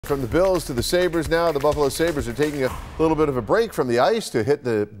from the Bills to the Sabres now. The Buffalo Sabres are taking a little bit of a break from the ice to hit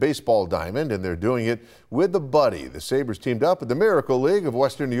the baseball diamond, and they're doing it with a buddy. The Sabres teamed up with the Miracle League of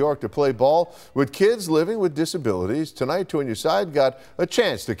Western New York to play ball with kids living with disabilities. Tonight, Two on Your Side got a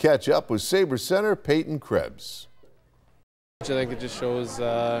chance to catch up with Sabres center Peyton Krebs. I think it just shows, we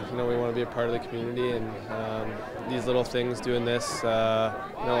want to be a part of the community, and these little things, doing this,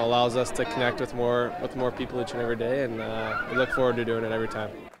 allows us to connect with more people each and every day, and we look forward to doing it every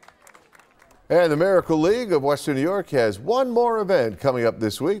time. And the Miracle League of Western New York has one more event coming up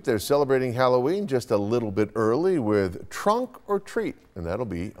this week. They're celebrating Halloween just a little bit early with Trunk or Treat, and that'll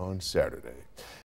be on Saturday.